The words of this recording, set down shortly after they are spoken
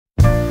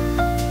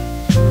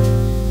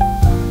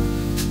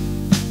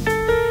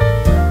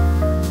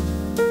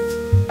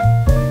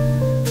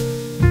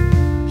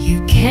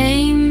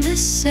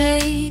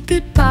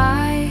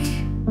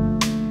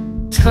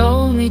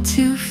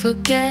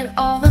forget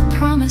all the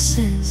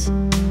promises,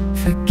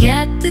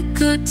 forget the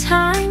good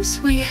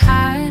times we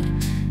had.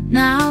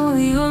 Now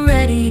you're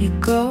ready to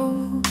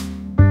go.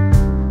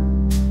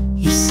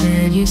 You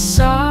said you're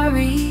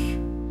sorry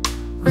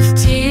with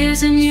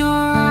tears in your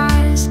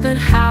eyes, but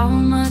how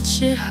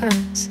much it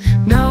hurts,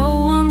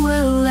 no one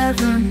will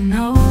ever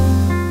know.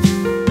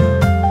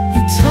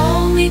 You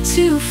told me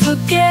to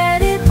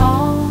forget it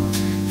all,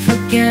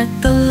 forget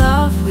the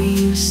love we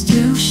used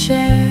to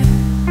share,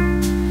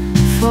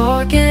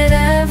 forget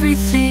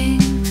everything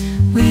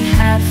we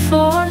had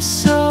for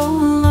so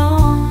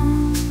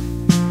long.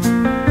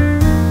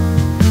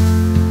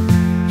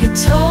 You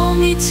told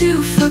me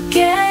to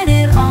forget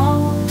it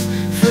all,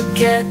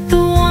 forget the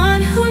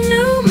one who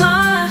knew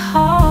my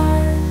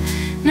heart.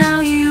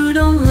 Now you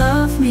don't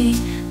love me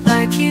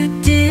like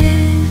you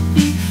did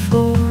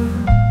before.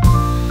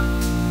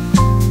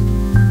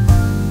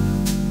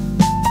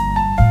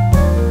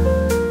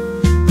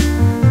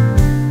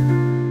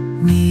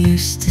 We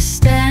used to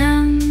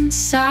stand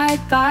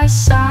side by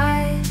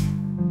side,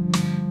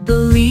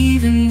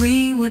 believing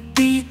we would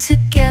be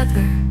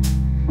together,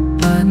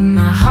 but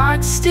my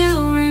heart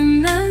still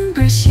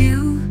remembers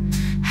you.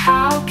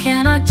 How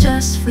can I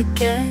just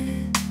forget?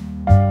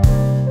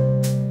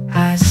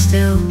 I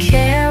still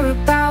care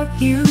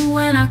about you.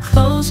 When I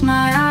close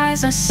my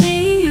eyes, I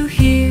see you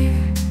here.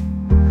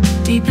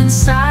 Deep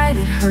inside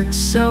it hurts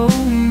so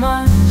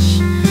much,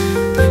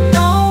 but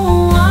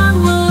no one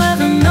will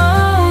ever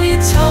know. You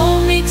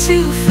told me to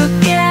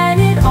forget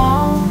it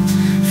all,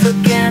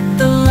 forget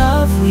the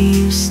love we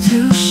used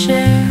to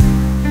share,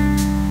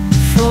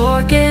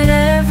 forget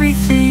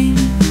everything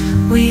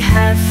we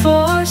had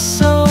for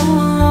so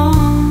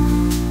long.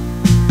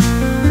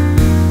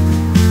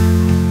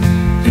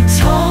 You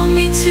told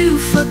me to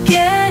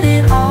forget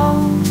it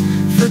all,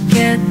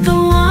 forget the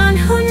one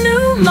who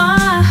knew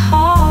my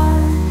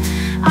heart.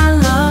 I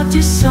loved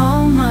you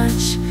so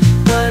much,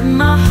 but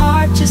my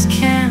heart just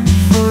can't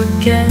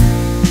forget.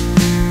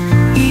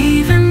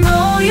 Even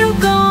though you're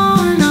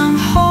gone, I'm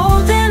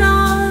holding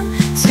on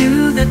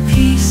to the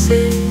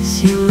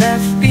pieces you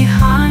left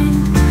behind.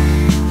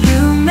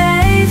 You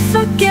may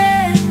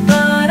forget,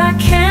 but I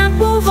can't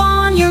move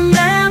on. Your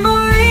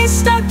memory's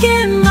stuck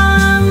in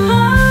my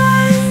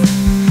mind.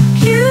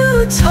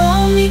 You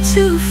told me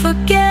to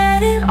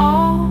forget it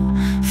all,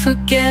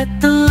 forget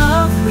the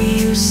love we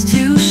used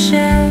to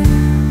share,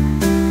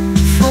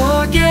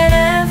 forget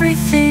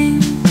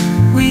everything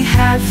we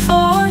had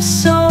for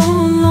so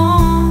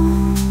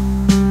long.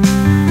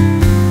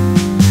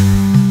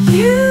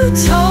 You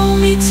told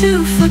me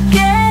to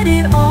forget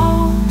it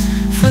all,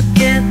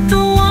 forget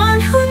the one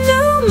who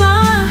knew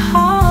my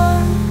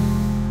heart.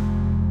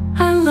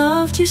 I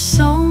loved you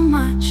so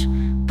much,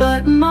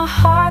 but my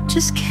heart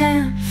just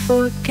can't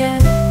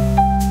forget.